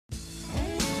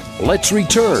Let's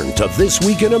return to This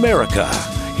Week in America.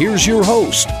 Here's your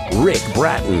host, Rick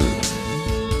Bratton.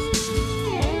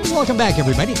 Welcome back,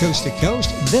 everybody, coast to coast,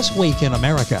 This Week in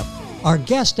America. Our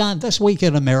guest on This Week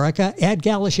in America, Ed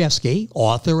Galisewski,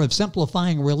 author of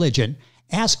Simplifying Religion,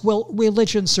 asks, will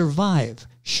religion survive?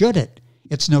 Should it?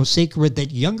 It's no secret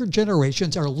that younger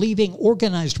generations are leaving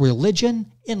organized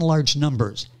religion in large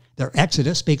numbers. Their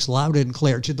exodus speaks loud and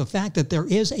clear to the fact that there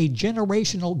is a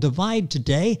generational divide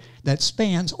today that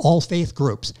spans all faith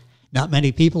groups. Not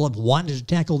many people have wanted to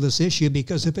tackle this issue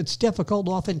because of its difficult,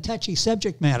 often touchy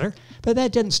subject matter, but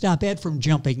that didn't stop Ed from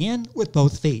jumping in with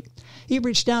both feet. He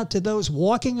reached out to those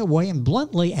walking away and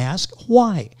bluntly asked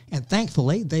why, and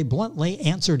thankfully they bluntly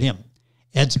answered him.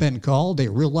 Ed's been called a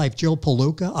real-life Joe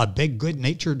Palooka, a big,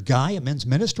 good-natured guy, a men's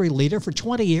ministry leader for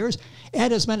 20 years.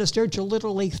 Ed has ministered to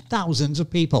literally thousands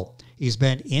of people. He's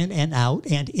been in and out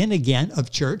and in again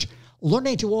of church,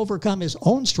 learning to overcome his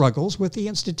own struggles with the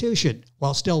institution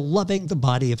while still loving the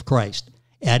body of Christ.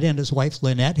 Ed and his wife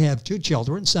Lynette have 2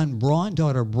 children, son Braun,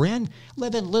 daughter Bryn,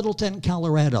 live in Littleton,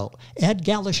 Colorado. Ed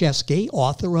Galisewski,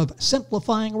 author of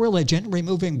Simplifying Religion,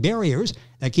 Removing Barriers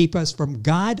That Keep Us from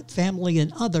God, Family,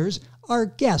 and Others, our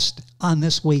guest on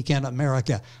This Week in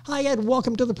America. Hi, Ed.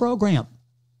 Welcome to the program.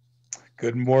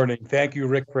 Good morning. Thank you,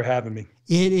 Rick, for having me.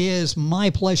 It is my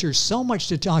pleasure. So much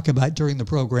to talk about during the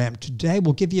program today.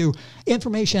 We'll give you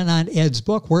information on Ed's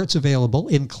book, where it's available,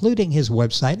 including his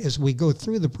website, as we go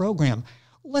through the program.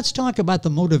 Let's talk about the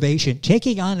motivation,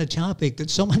 taking on a topic that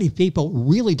so many people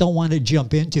really don't want to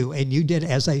jump into. And you did,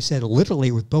 as I said,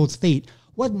 literally with both feet.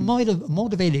 What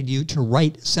motivated you to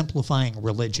write Simplifying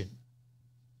Religion?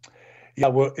 Yeah,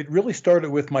 well, it really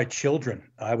started with my children.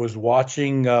 I was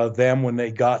watching them when they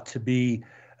got to be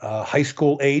high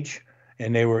school age,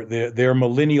 and they're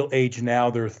millennial age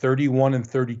now. They're 31 and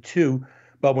 32.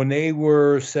 But when they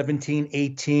were 17,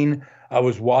 18, I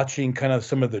was watching kind of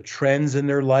some of the trends in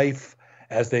their life.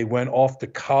 As they went off to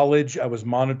college, I was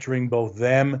monitoring both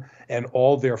them and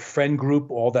all their friend group,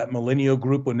 all that millennial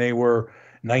group when they were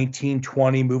 19,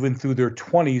 20, moving through their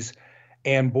 20s.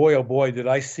 And boy, oh boy, did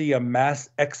I see a mass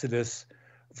exodus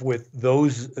with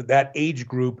that age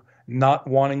group not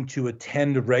wanting to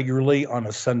attend regularly on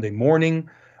a Sunday morning.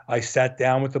 I sat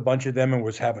down with a bunch of them and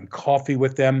was having coffee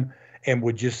with them and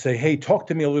would just say, hey, talk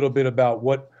to me a little bit about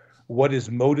what is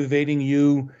motivating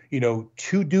you,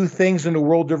 to do things in the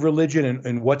world of religion,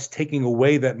 and what's taking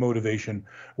away that motivation,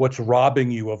 what's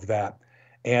robbing you of that.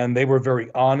 And they were very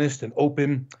honest and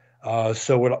open.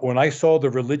 So when I saw the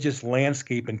religious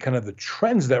landscape and kind of the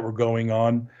trends that were going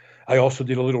on, I also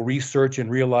did a little research and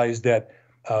realized that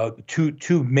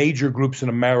two major groups in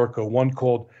America, one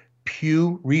called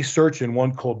Pew Research and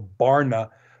one called Barna,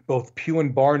 both Pew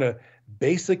and Barna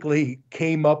basically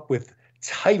came up with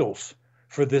titles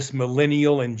for this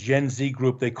millennial and Gen Z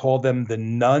group. They call them the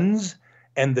nuns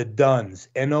and the duns,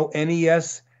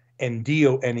 N-O-N-E-S and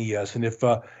D-O-N-E-S. And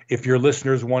if your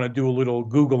listeners want to do a little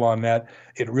Google on that,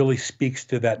 it really speaks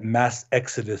to that mass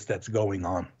exodus that's going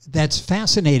on. That's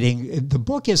fascinating. The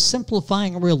book is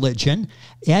Simplifying Religion.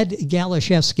 Ed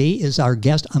Galisewski is our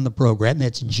guest on the program.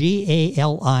 That's Galisewski.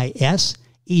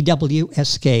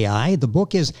 The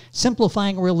book is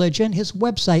Simplifying Religion. His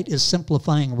website is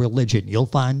Simplifying Religion. You'll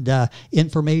find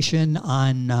information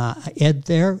on Ed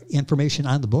there, information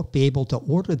on the book. Be able to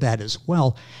order that as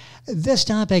well. This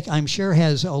topic, I'm sure,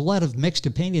 has a lot of mixed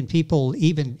opinion. People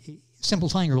even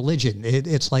simplifying religion.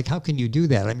 It's like, how can you do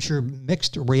that? I'm sure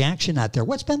mixed reaction out there.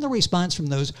 What's been the response from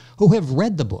those who have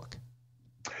read the book?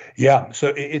 Yeah, so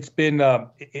it's been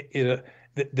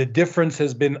the difference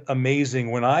has been amazing.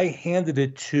 When I handed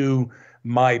it to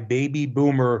my baby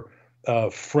boomer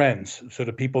friends, so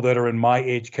the people that are in my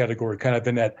age category, kind of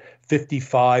in that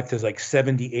 55 to like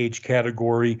 70 age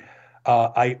category,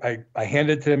 I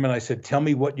handed it to them and I said, "Tell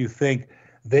me what you think."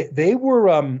 They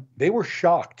were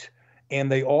shocked,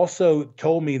 and they also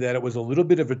told me that it was a little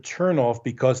bit of a turnoff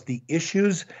because the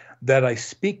issues that I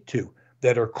speak to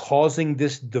that are causing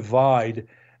this divide,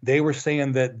 they were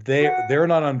saying that they're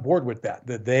not on board with that.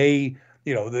 That they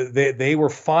were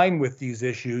fine with these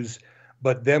issues,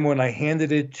 but then when I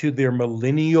handed it to their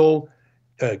millennial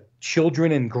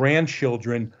children and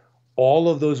grandchildren, all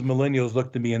of those millennials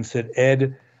looked at me and said,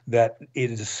 "Ed, that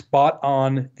it is spot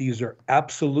on. These are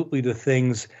absolutely the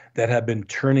things that have been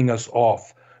turning us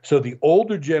off." So the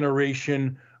older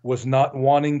generation was not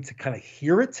wanting to kind of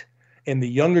hear it, and the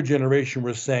younger generation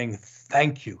was saying,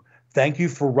 "Thank you. Thank you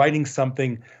for writing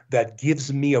something that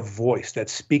gives me a voice, that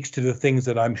speaks to the things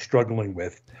that I'm struggling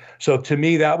with. So to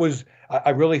me, that was,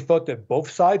 I really thought that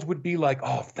both sides would be like,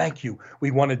 oh, thank you,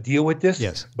 we want to deal with this.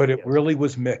 Yes. But it really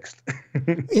was mixed.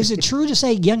 Is it true to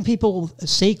say young people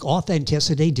seek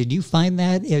authenticity? Did you find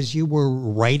that as you were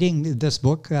writing this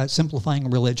book, Simplifying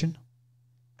Religion?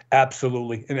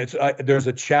 Absolutely. And there's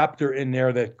a chapter in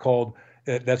there that's called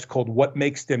What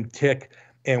Makes Them Tick.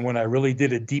 And when I really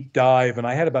did a deep dive, and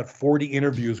I had about 40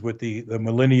 interviews with the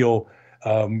millennial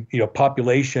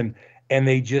population, and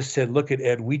they just said, look at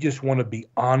Ed, we just want to be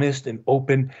honest and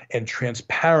open and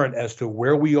transparent as to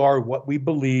where we are, what we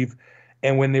believe.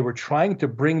 And when they were trying to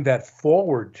bring that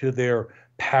forward to their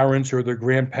parents or their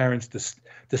grandparents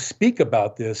to speak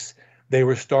about this, they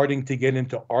were starting to get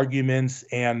into arguments,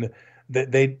 and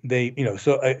again,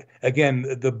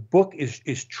 the book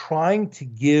is trying to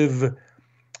give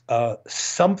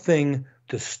something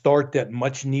to start that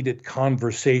much needed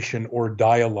conversation or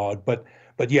dialogue. But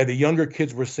yeah, the younger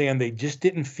kids were saying they just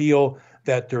didn't feel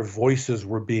that their voices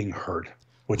were being heard,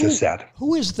 which is sad.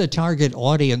 Who is the target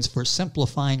audience for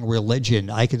Simplifying Religion?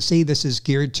 I can see this is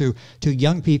geared to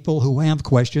young people who have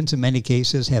questions, in many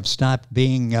cases have stopped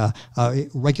being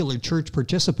regular church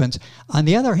participants. On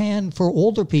the other hand, for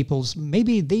older peoples,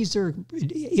 maybe these are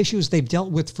issues they've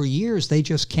dealt with for years. They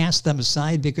just cast them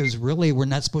aside because really we're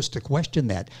not supposed to question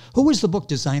that. Who is the book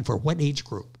designed for? What age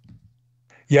group?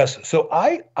 Yes. So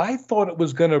I thought it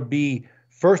was going to be,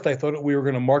 first I thought we were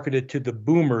going to market it to the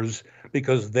boomers,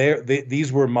 because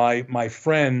these were my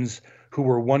friends who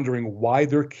were wondering why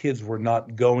their kids were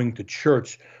not going to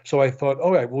church. So I thought,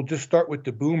 all right, we'll just start with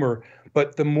the boomer.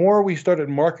 But the more we started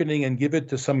marketing and give it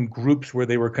to some groups where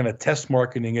they were kind of test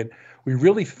marketing it, we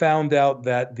really found out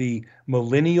that the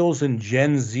millennials and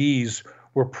Gen Zs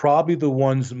were probably the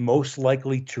ones most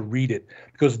likely to read it,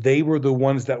 because they were the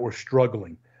ones that were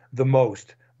struggling the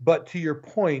most. But to your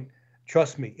point,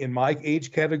 trust me, in my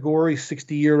age category,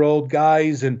 60-year-old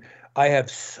guys, and I have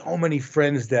so many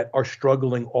friends that are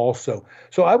struggling also.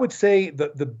 So I would say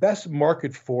that the best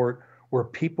market for it were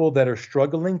people that are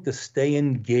struggling to stay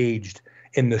engaged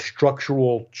in the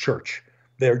structural church.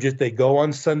 They go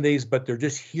on Sundays, but they're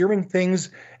just hearing things,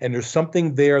 and there's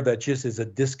something there that just is a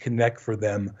disconnect for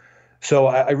them. So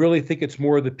I really think it's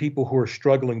more the people who are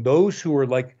struggling, those who are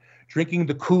like drinking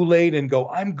the Kool-Aid and go,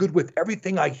 I'm good with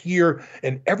everything I hear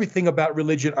and everything about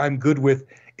religion I'm good with.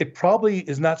 It probably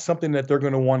is not something that they're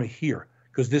going to want to hear,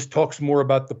 because this talks more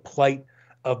about the plight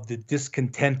of the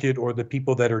discontented or the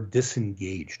people that are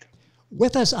disengaged.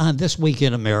 With us on This Week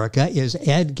in America is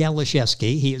Ed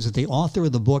Galisewski. He is the author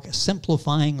of the book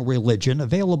Simplifying Religion,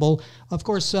 available, of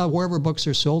course, wherever books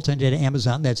are sold, and at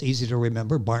Amazon. That's easy to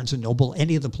remember, Barnes & Noble,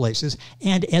 any of the places.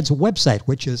 And Ed's website,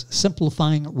 which is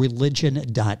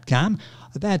simplifyingreligion.com.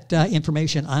 That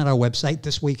information on our website,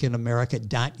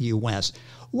 thisweekinamerica.us.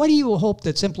 What do you hope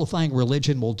that Simplifying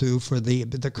Religion will do for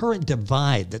the current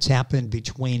divide that's happened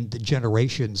between the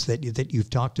generations that you've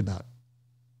talked about?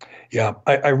 Yeah,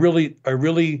 I really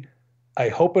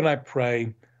hope and I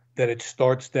pray that it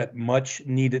starts that much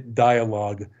needed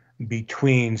dialogue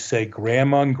between, say,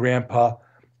 grandma and grandpa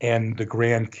and the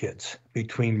grandkids,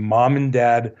 between mom and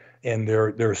dad and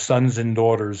their sons and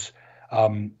daughters.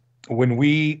 When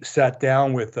we sat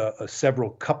down with several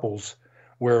couples,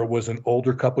 where it was an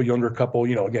older couple, younger couple,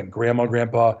 again, grandma,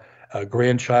 grandpa,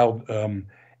 grandchild,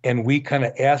 and we kind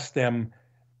of asked them,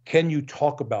 can you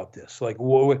talk about this? Like,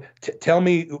 tell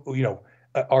me,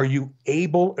 are you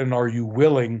able and are you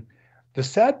willing? The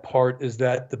sad part is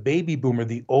that the baby boomer,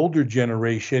 the older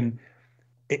generation,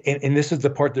 and this is the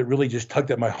part that really just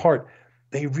tugged at my heart,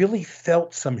 they really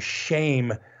felt some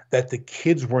shame that the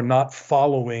kids were not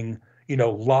following,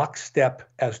 lockstep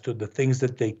as to the things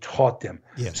that they taught them.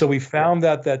 Yes. So we found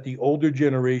out that the older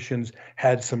generations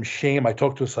had some shame. I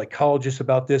talked to a psychologist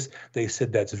about this. They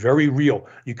said that's very real.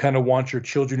 You kind of want your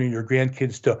children and your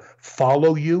grandkids to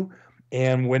follow you.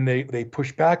 And when they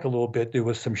pushed back a little bit, there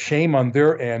was some shame on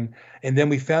their end. And then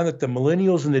we found that the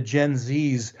millennials and the Gen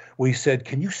Zs, we said,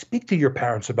 can you speak to your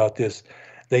parents about this?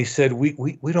 They said, we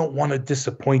don't want to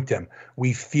disappoint them.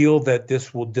 We feel that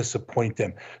this will disappoint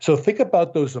them. So think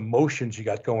about those emotions you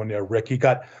got going there, Rick. You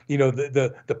got,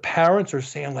 the parents are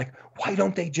saying, like, why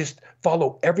don't they just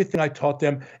follow everything I taught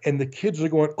them? And the kids are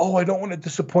going, oh, I don't want to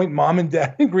disappoint mom and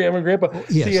dad and grandma and grandpa.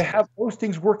 Yes. So you have those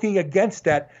things working against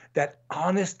that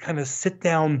honest kind of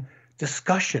sit-down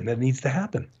discussion that needs to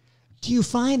happen. Do you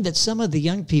find that some of the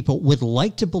young people would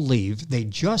like to believe, they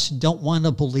just don't want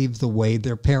to believe the way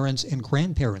their parents and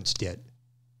grandparents did?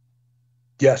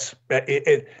 Yes, that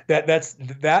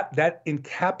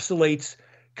encapsulates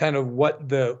kind of what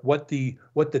the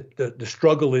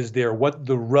struggle is there, what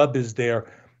the rub is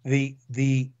there.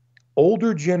 The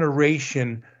older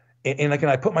generation, and again,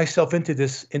 I put myself into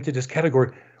this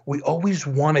category. We always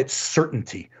wanted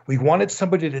certainty. We wanted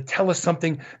somebody to tell us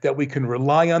something that we can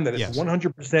rely on, that is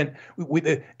 100%.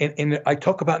 And I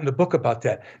talk about in the book about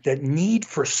that need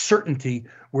for certainty,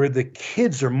 where the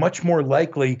kids are much more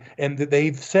likely, and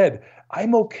they've said,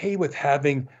 I'm okay with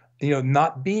having,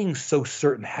 not being so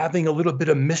certain, having a little bit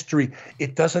of mystery.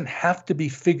 It doesn't have to be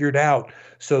figured out.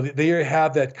 So they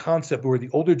have that concept where the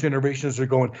older generations are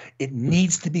going, it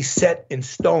needs to be set in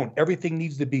stone. Everything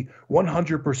needs to be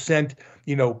 100%,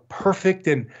 perfect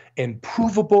and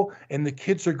provable. And the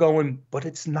kids are going, but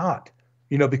it's not,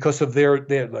 because of their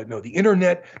the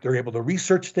internet, they're able to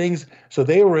research things. So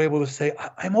they were able to say,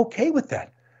 I'm okay with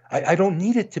that. I don't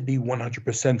need it to be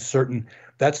 100% certain.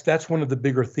 That's one of the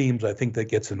bigger themes, I think, that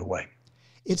gets in the way.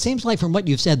 It seems like from what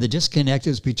you've said, the disconnect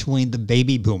is between the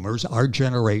baby boomers, our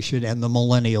generation, and the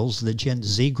millennials, the Gen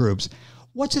Z groups.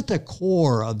 What's at the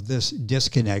core of this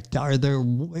disconnect?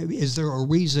 Is there a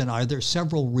reason? Are there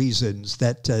several reasons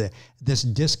that this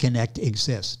disconnect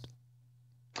exists?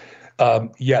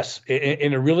 Yes,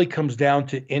 and it really comes down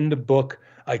to, in the book,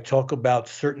 I talk about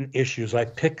certain issues. I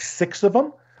pick 6 of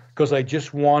them, because I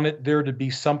just wanted there to be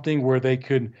something where they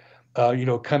could,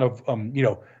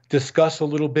 discuss a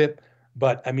little bit.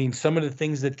 But I mean, some of the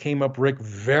things that came up, Rick,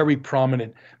 very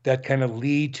prominent, that kind of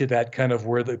lead to that kind of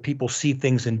where the people see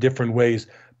things in different ways.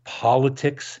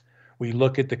 Politics. We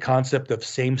look at the concept of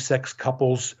same-sex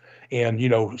couples, and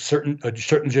a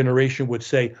certain generation would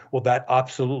say, well, that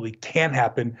absolutely can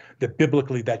happen, that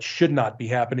biblically that should not be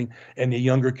happening. And the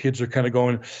younger kids are kind of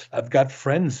going, I've got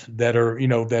friends that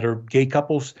are gay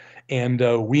couples, and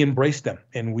we embrace them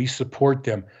and we support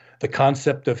them. The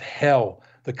concept of hell,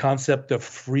 the concept of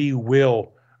free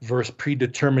will versus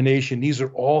predetermination, these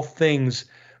are all things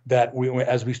that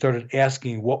as we started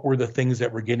asking, what were the things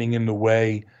that were getting in the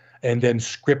way? And then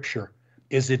scripture.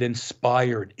 Is it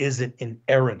inspired? Is it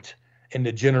inerrant? And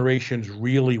the generations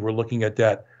really were looking at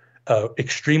that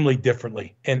extremely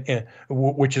differently, and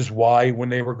which is why when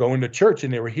they were going to church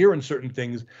and they were hearing certain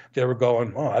things, they were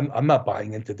going, "Oh, I'm not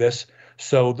buying into this."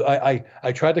 So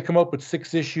I tried to come up with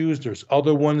 6 issues. There's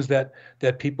other ones that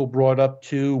people brought up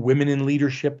too, women in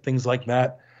leadership, things like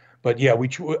that. But yeah,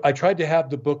 I tried to have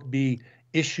the book be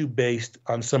issue based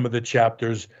on some of the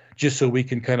chapters, just so we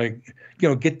can kind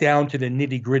of get down to the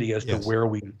nitty gritty as to where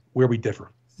we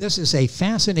differ. This is a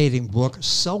fascinating book,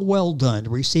 so well done,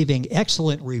 receiving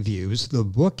excellent reviews. The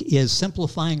book is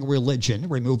Simplifying Religion,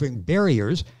 Removing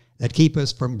Barriers That Keep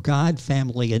Us from God,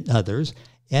 Family, and Others.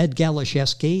 Ed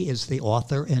Galisewski is the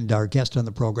author and our guest on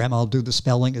the program. I'll do the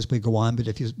spelling as we go on, but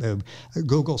if you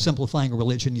Google Simplifying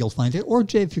Religion, you'll find it. Or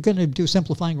if you're going to do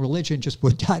Simplifying Religion, just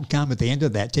put .com at the end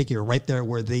of that. Take you right there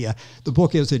where the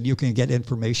book is, and you can get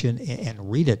information and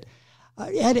read it.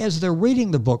 Ed, as they're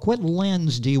reading the book, what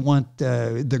lens do you want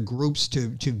the groups to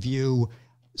view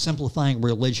Simplifying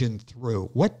Religion through?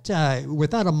 What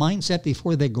without a mindset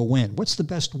before they go in, what's the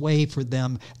best way for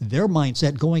them, their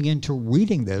mindset going into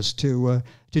reading this to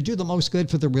do the most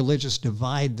good for the religious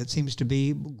divide that seems to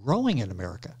be growing in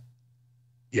America?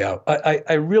 Yeah,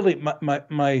 I really,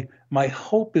 my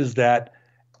hope is that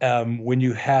when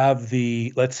you have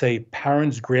the, let's say,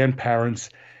 parents, grandparents,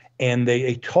 and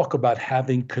they talk about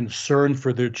having concern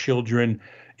for their children,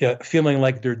 feeling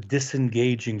like they're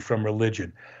disengaging from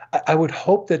religion, I would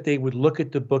hope that they would look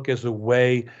at the book as a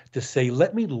way to say,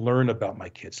 let me learn about my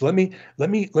kids. Let me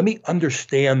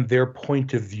understand their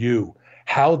point of view,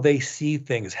 how they see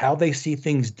things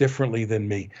differently than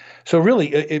me. So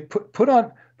really, put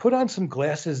on some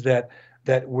glasses that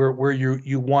where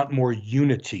you want more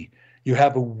unity. You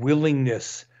have a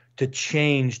willingness to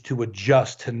change, to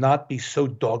adjust, to not be so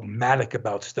dogmatic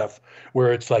about stuff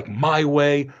where it's like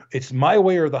it's my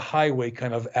way or the highway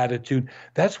kind of attitude.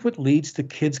 That's what leads to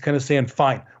kids kind of saying,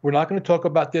 fine, we're not going to talk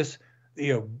about this,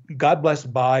 God bless,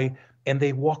 bye. And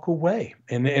they walk away.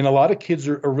 And a lot of kids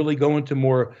are really going to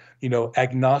more,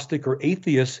 agnostic or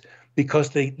atheist because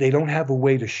they don't have a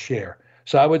way to share.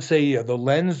 So I would say the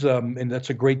lens, and that's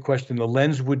a great question, the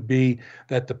lens would be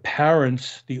that the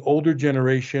parents, the older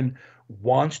generation,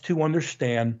 wants to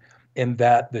understand, and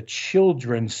that the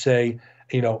children say,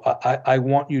 I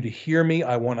want you to hear me.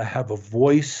 I want to have a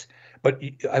voice, but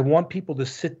I want people to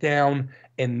sit down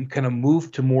and kind of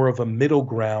move to more of a middle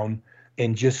ground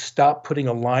and just stop putting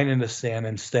a line in the sand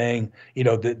and saying,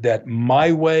 that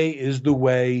my way is the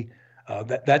way.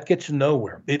 That gets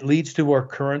nowhere. It leads to our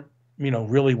current,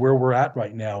 really where we're at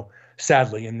right now,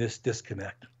 sadly, in this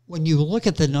disconnect. When you look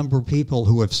at the number of people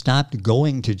who have stopped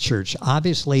going to church,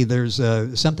 obviously there's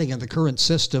something in the current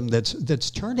system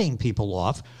that's turning people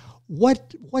off.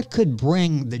 What could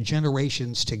bring the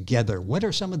generations together? What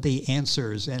are some of the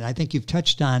answers? And I think you've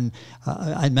touched on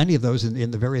many of those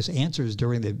in the various answers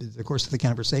during the course of the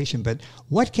conversation. But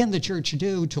what can the church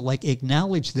do to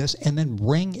acknowledge this and then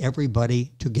bring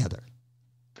everybody together?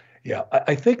 Yeah,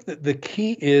 I think that the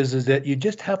key is that you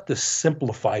just have to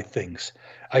simplify things.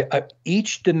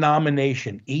 Each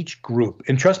denomination, each group,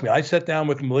 and trust me, I sat down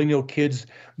with millennial kids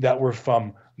that were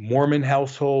from Mormon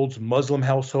households, Muslim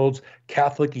households,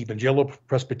 Catholic, Evangelical,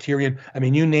 Presbyterian. I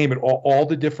mean, you name it, all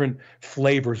the different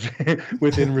flavors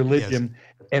within religion.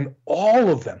 Yes. And all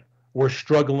of them were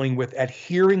struggling with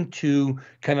adhering to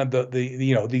kind of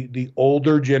the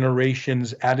older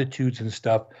generation's attitudes and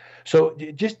stuff. So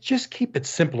just keep it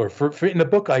simpler. For in the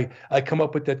book, I come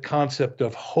up with that concept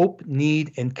of hope,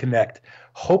 need, and connect.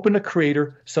 Hope in a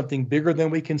creator, something bigger than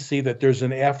we can see, that there's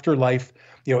an afterlife,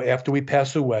 after we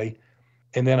pass away.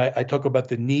 And then I talk about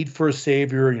the need for a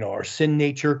savior, our sin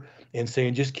nature, and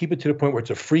saying just keep it to the point where it's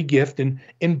a free gift and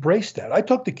embrace that. I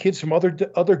talk to kids from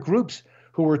other groups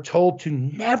who were told to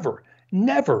never,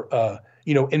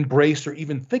 embrace or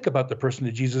even think about the person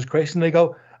of Jesus Christ. And they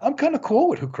go, I'm kind of cool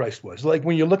with who Christ was. Like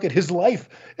when you look at his life,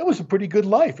 it was a pretty good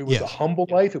life. It was a humble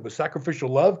life. It was sacrificial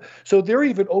love. So they're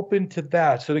even open to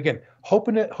that. So again, hope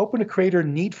in a creator,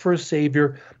 need for a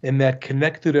savior, and that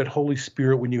connect to that Holy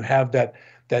Spirit when you have that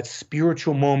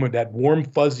spiritual moment, that warm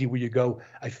fuzzy where you go,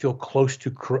 I feel close to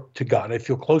God. I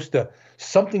feel close to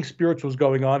something spiritual is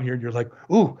going on here. And you're like,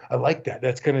 ooh, I like that.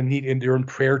 That's kind of neat. And during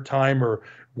prayer time or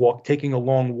taking a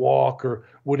long walk or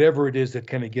whatever it is that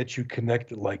kind of gets you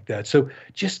connected like that. So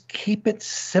just keep it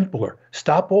simpler.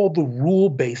 Stop all the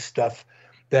rule-based stuff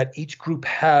that each group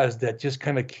has that just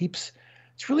kind of keeps,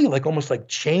 it's really almost like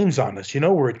chains on us,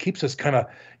 where it keeps us kind of,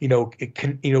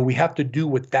 we have to do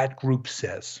what that group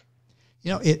says.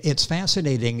 It's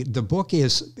fascinating. The book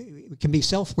can be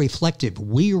self-reflective.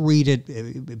 We read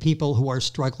it, people who are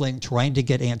struggling, trying to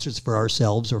get answers for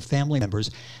ourselves or family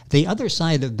members. The other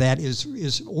side of that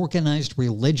is organized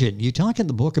religion. You talk in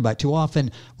the book about too often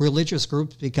religious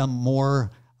groups become more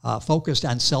focused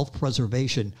on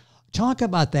self-preservation. Talk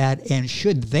about that, and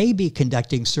should they be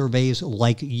conducting surveys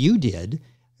like you did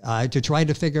to try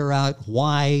to figure out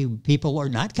why people are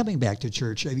not coming back to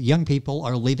church? Young people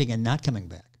are leaving and not coming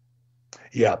back.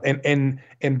 Yeah, and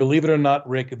believe it or not,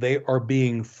 Rick, they are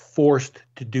being forced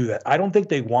to do that. I don't think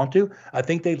they want to. I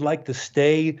think they'd like to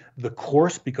stay the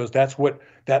course because that's what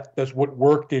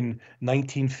worked in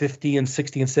 1950 and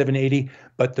 60 and 70, 80.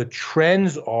 But the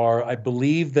trends are, I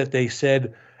believe that they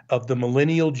said of the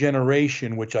millennial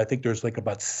generation, which I think there's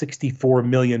about 64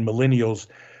 million millennials,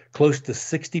 close to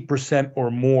 60%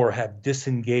 or more have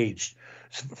disengaged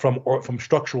from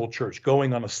structural church,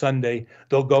 going on a Sunday.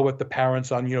 They'll go with the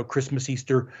parents on, Christmas,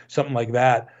 Easter, something like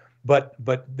that. But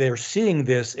they're seeing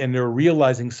this and they're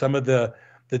realizing some of the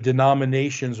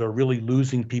denominations are really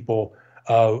losing people,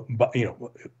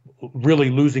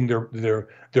 really losing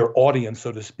their audience,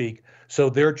 so to speak. So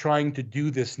they're trying to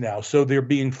do this now. So they're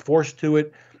being forced to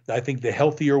it. I think the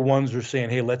healthier ones are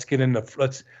saying, hey, let's be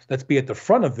at the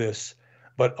front of this.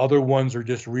 But other ones are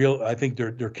just real. I think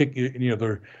they're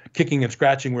kicking and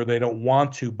scratching where they don't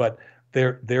want to, but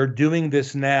they're doing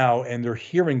this now and they're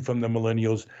hearing from the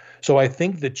millennials. So I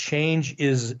think the change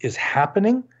is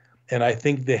happening, and I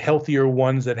think the healthier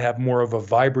ones that have more of a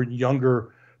vibrant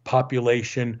younger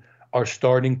population are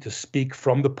starting to speak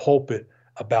from the pulpit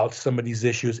about some of these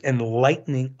issues and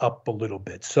lightening up a little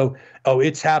bit. So,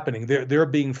 it's happening. They're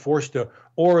being forced to,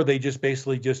 or they just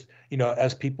basically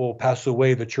as people pass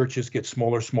away, the churches get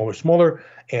smaller,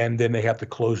 and then they have to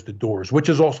close the doors, which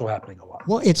is also happening a lot.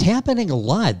 Well, it's happening a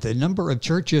lot. The number of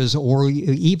churches, or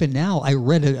even now, I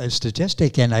read a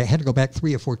statistic, and I had to go back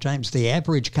 3 or 4 times. The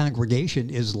average congregation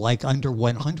is under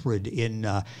 100 in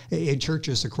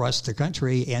churches across the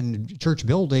country, and church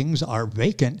buildings are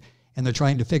vacant. And they're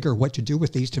trying to figure what to do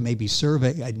with these to maybe serve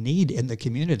a need in the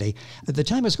community. The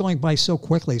time is going by so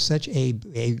quickly. Such a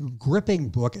gripping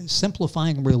book,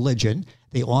 Simplifying Religion.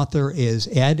 The author is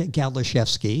Ed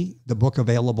Galisewski. The book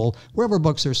available wherever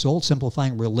books are sold.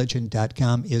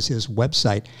 SimplifyingReligion.com is his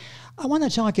website. I want to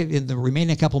talk in the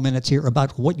remaining couple minutes here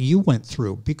about what you went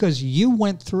through, because you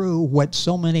went through what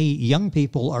so many young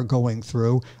people are going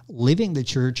through, leaving the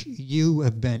church. You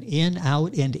have been in,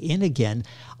 out, and in again.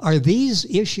 Are these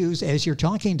issues, as you're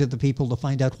talking to the people to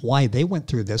find out why they went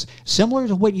through this, similar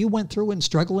to what you went through in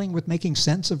struggling with making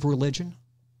sense of religion?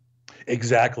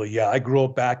 Exactly. Yeah. I grew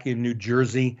up back in New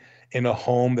Jersey in a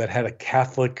home that had a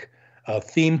Catholic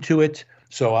theme to it.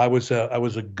 So I was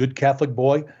a good Catholic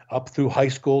boy up through high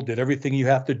school. Did everything you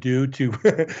have to do to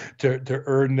to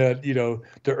earn to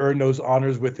earn those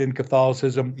honors within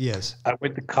Catholicism. Yes. I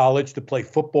went to college to play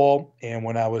football, and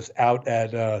when I was out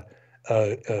at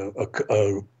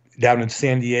down in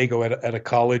San Diego at a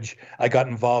college, I got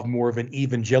involved more of an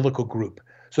evangelical group.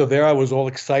 So there I was all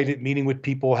excited, meeting with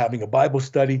people, having a Bible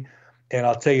study. And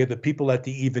I'll tell you, the people at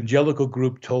the evangelical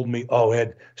group told me, "Oh,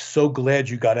 Ed, so glad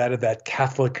you got out of that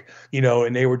Catholic,"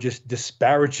 and they were just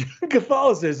disparaging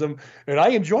Catholicism. And I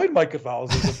enjoyed my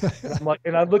Catholicism.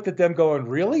 And I looked at them going,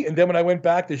 "Really?" And then when I went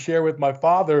back to share with my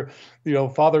father,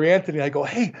 Father Anthony, I go,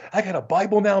 "Hey, I got a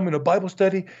Bible now. I'm in a Bible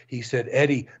study." He said,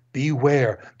 "Eddie,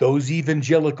 beware those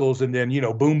evangelicals." And then,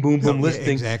 boom, boom, boom, listing.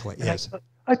 Exactly. Yes.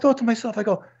 I thought to myself, I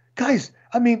go, guys,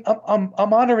 I mean, I'm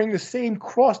honoring the same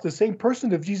cross, the same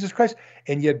person of Jesus Christ,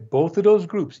 and yet both of those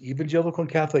groups, evangelical and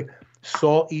Catholic,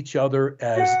 saw each other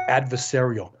as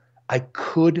adversarial. I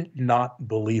could not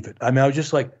believe it. I mean, I was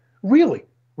just like, really?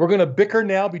 We're going to bicker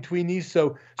now between these?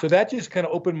 So that just kind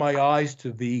of opened my eyes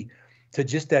to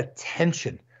just that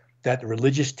tension, that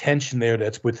religious tension there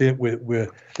that's within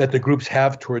that the groups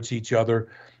have towards each other.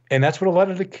 And that's what a lot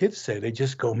of the kids say. They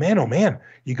just go, "Man, oh man,"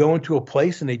 you go into a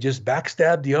place and they just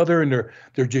backstab the other, and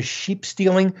they're just sheep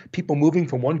stealing, people moving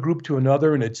from one group to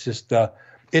another, and it's just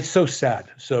it's so sad.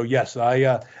 So yes,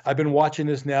 I've been watching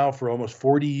this now for almost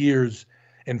 40 years,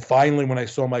 and finally, when I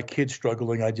saw my kids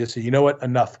struggling, I just said, "You know what?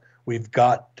 Enough. We've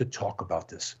got to talk about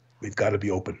this. We've got to be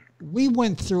open." We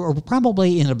went through, or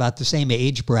probably in about the same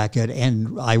age bracket,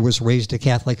 and I was raised a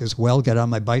Catholic as well, got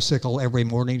on my bicycle every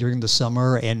morning during the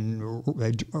summer and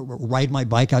ride my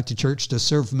bike out to church to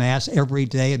serve Mass every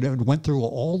day, and went through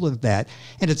all of that.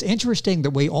 And it's interesting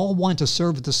that we all want to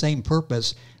serve the same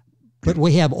purpose, but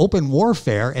we have open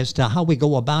warfare as to how we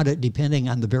go about it depending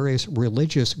on the various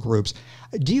religious groups.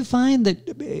 Do you find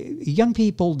that young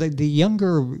people, the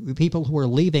younger people who are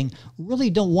leaving,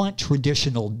 really don't want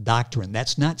traditional doctrine?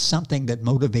 That's not something that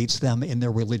motivates them in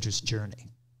their religious journey.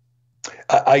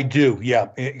 I do, yeah,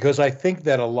 because I think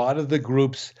that a lot of the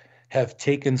groups have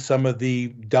taken some of the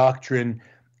doctrine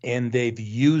and they've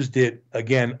used it,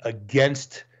 again,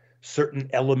 against certain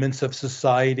elements of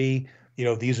society.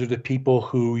 These are the people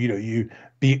who, you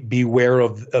beware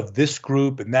of this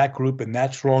group, and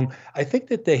that's wrong. I think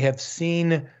that they have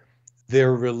seen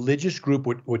their religious group,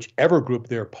 whichever group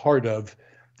they're part of,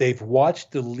 they've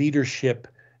watched the leadership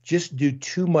just do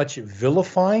too much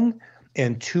vilifying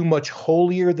and too much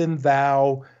holier than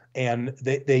thou, and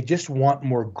they just want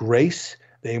more grace.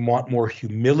 They want more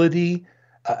humility.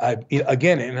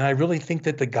 Again, and I really think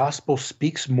that the gospel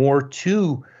speaks more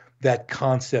to that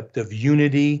concept of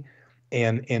unity.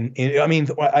 And I mean,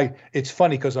 it's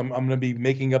funny because I'm going to be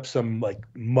making up some like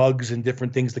mugs and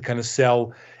different things to kind of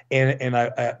sell, and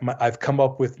I've come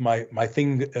up with my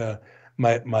thing.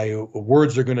 My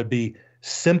words are going to be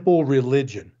simple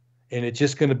religion, and it's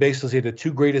just going to basically say the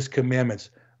two greatest commandments: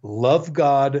 love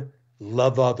God,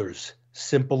 love others.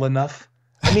 Simple enough.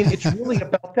 I mean, it's really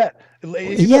about that.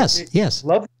 Yes.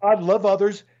 Love God, love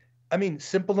others. I mean,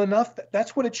 simple enough.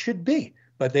 That's what it should be.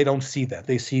 But they don't see that.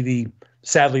 They see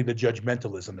sadly, the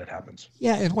judgmentalism that happens.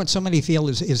 Yeah, and what so many feel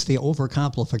is the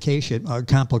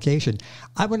complication.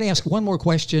 I would ask one more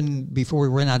question before we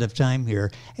run out of time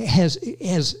here. Has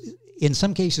in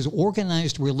some cases,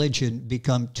 organized religion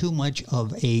become too much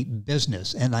of a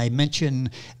business? And I mention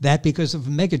that because of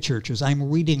megachurches. I'm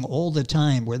reading all the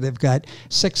time where they've got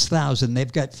 6,000,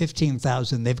 they've got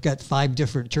 15,000, they've got 5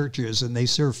 different churches, and they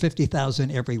serve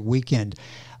 50,000 every weekend.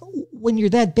 When you're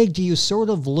that big, do you sort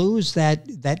of lose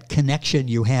that connection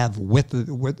you have with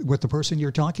the person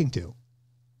you're talking to?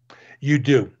 You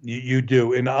do. You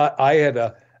do. And I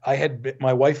had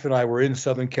my wife and I were in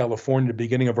Southern California at the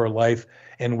beginning of our life,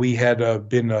 and we had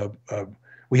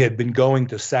been going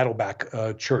to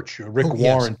Saddleback Church, Rick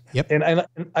Warren. Yes. Yep.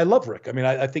 And I love Rick. I mean,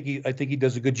 I think he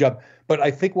does a good job. But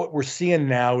I think what we're seeing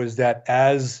now is that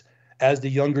as the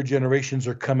younger generations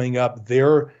are coming up,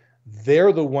 they're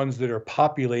the ones that are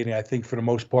populating, I think, for the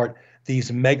most part,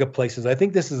 these mega places. I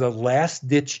think this is a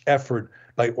last-ditch effort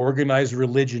by organized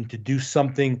religion to do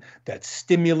something that's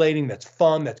stimulating, that's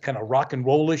fun, that's kind of rock and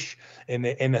rollish,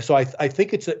 and so I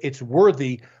think it's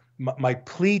worthy. My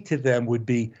plea to them would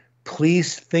be,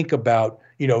 please think about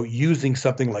using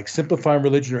something like Simplifying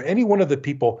Religion, or any one of the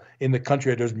people in the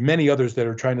country. There's many others that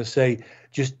are trying to say,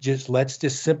 just let's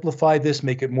just simplify this,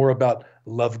 make it more about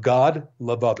love God,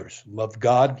 love others, love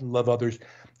God, love others.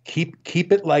 Keep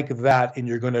it like that, and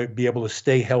you're going to be able to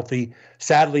stay healthy.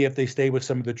 Sadly, if they stay with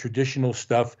some of the traditional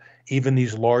stuff, even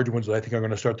these large ones, I think, are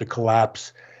going to start to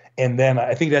collapse. And then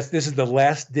I think this is the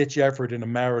last ditch effort in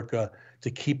America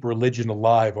to keep religion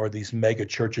alive are these mega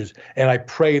churches. And I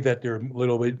pray that they're a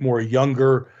little bit more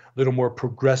younger, a little more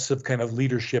progressive kind of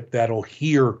leadership that'll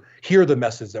hear the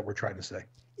message that we're trying to say.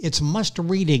 It's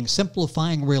must-reading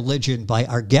Simplifying Religion by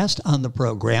our guest on the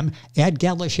program, Ed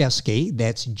Galisewski.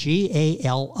 That's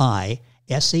Galisewski.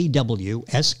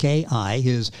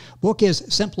 His book is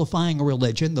Simplifying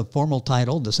Religion, the formal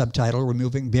title, the subtitle,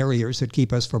 Removing Barriers That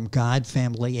Keep Us from God,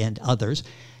 Family, and Others.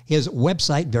 His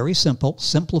website, very simple,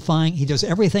 simplifying. He does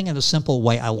everything in a simple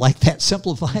way. I like that.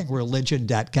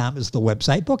 Simplifyingreligion.com is the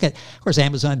website. Book it. Of course,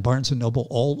 Amazon, Barnes & Noble,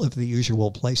 all of the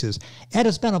usual places. Ed,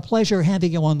 it's been a pleasure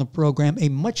having you on the program. A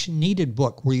much-needed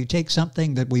book where you take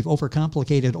something that we've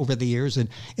overcomplicated over the years and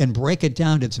break it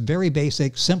down. It's very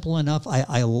basic, simple enough.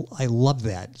 I love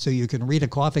that. So you can read a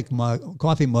coffee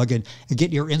mug and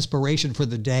get your inspiration for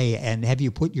the day and have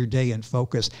you put your day in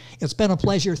focus. It's been a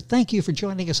pleasure. Thank you for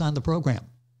joining us on the program.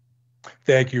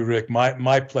 Thank you, Rick.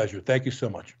 My pleasure. Thank you so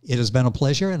much. It has been a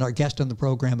pleasure. And our guest on the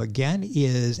program again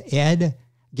is Ed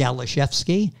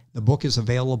Galisewski. The book is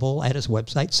available at his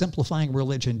website,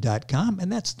 simplifyingreligion.com.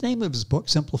 And that's the name of his book,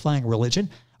 Simplifying Religion.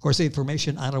 Of course, the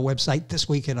information on our website,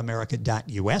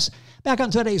 thisweekinamerica.us. Back on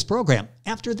today's program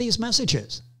after these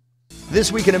messages.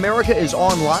 This Week in America is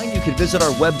online. You can visit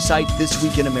our website,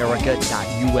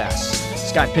 thisweekinamerica.us.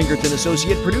 Scott Pinkerton,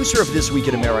 Associate Producer of This Week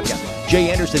in America.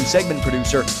 Jay Anderson, Segment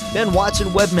Producer. Ben Watson,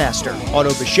 Webmaster.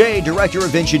 Otto Bechet, Director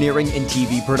of Engineering and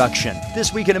TV Production.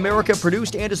 This Week in America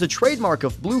produced and is a trademark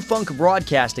of Blue Funk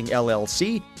Broadcasting,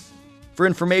 LLC. For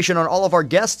information on all of our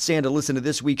guests and to listen to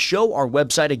this week's show, our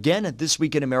website again at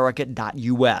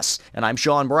thisweekinamerica.us. And I'm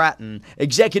Sean Bratton,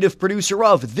 Executive Producer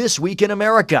of This Week in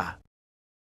America.